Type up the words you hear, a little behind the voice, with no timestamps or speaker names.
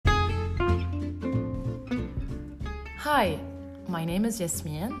Hi, my name is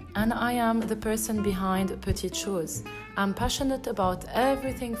Yasmin and I am the person behind Petite Chose. I'm passionate about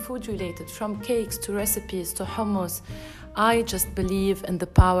everything food related, from cakes to recipes to hummus. I just believe in the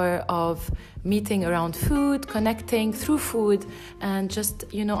power of meeting around food, connecting through food, and just,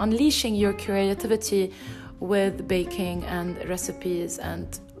 unleashing your creativity with baking and recipes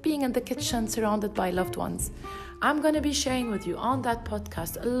and being in the kitchen surrounded by loved ones. I'm going to be sharing with you on that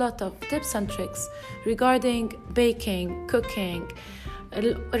podcast a lot of tips and tricks regarding baking, cooking,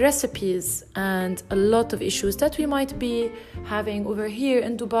 recipes, and a lot of issues that we might be having over here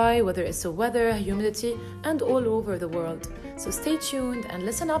in Dubai, whether it's the weather, humidity, and all over the world. So stay tuned and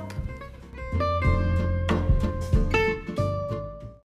listen up.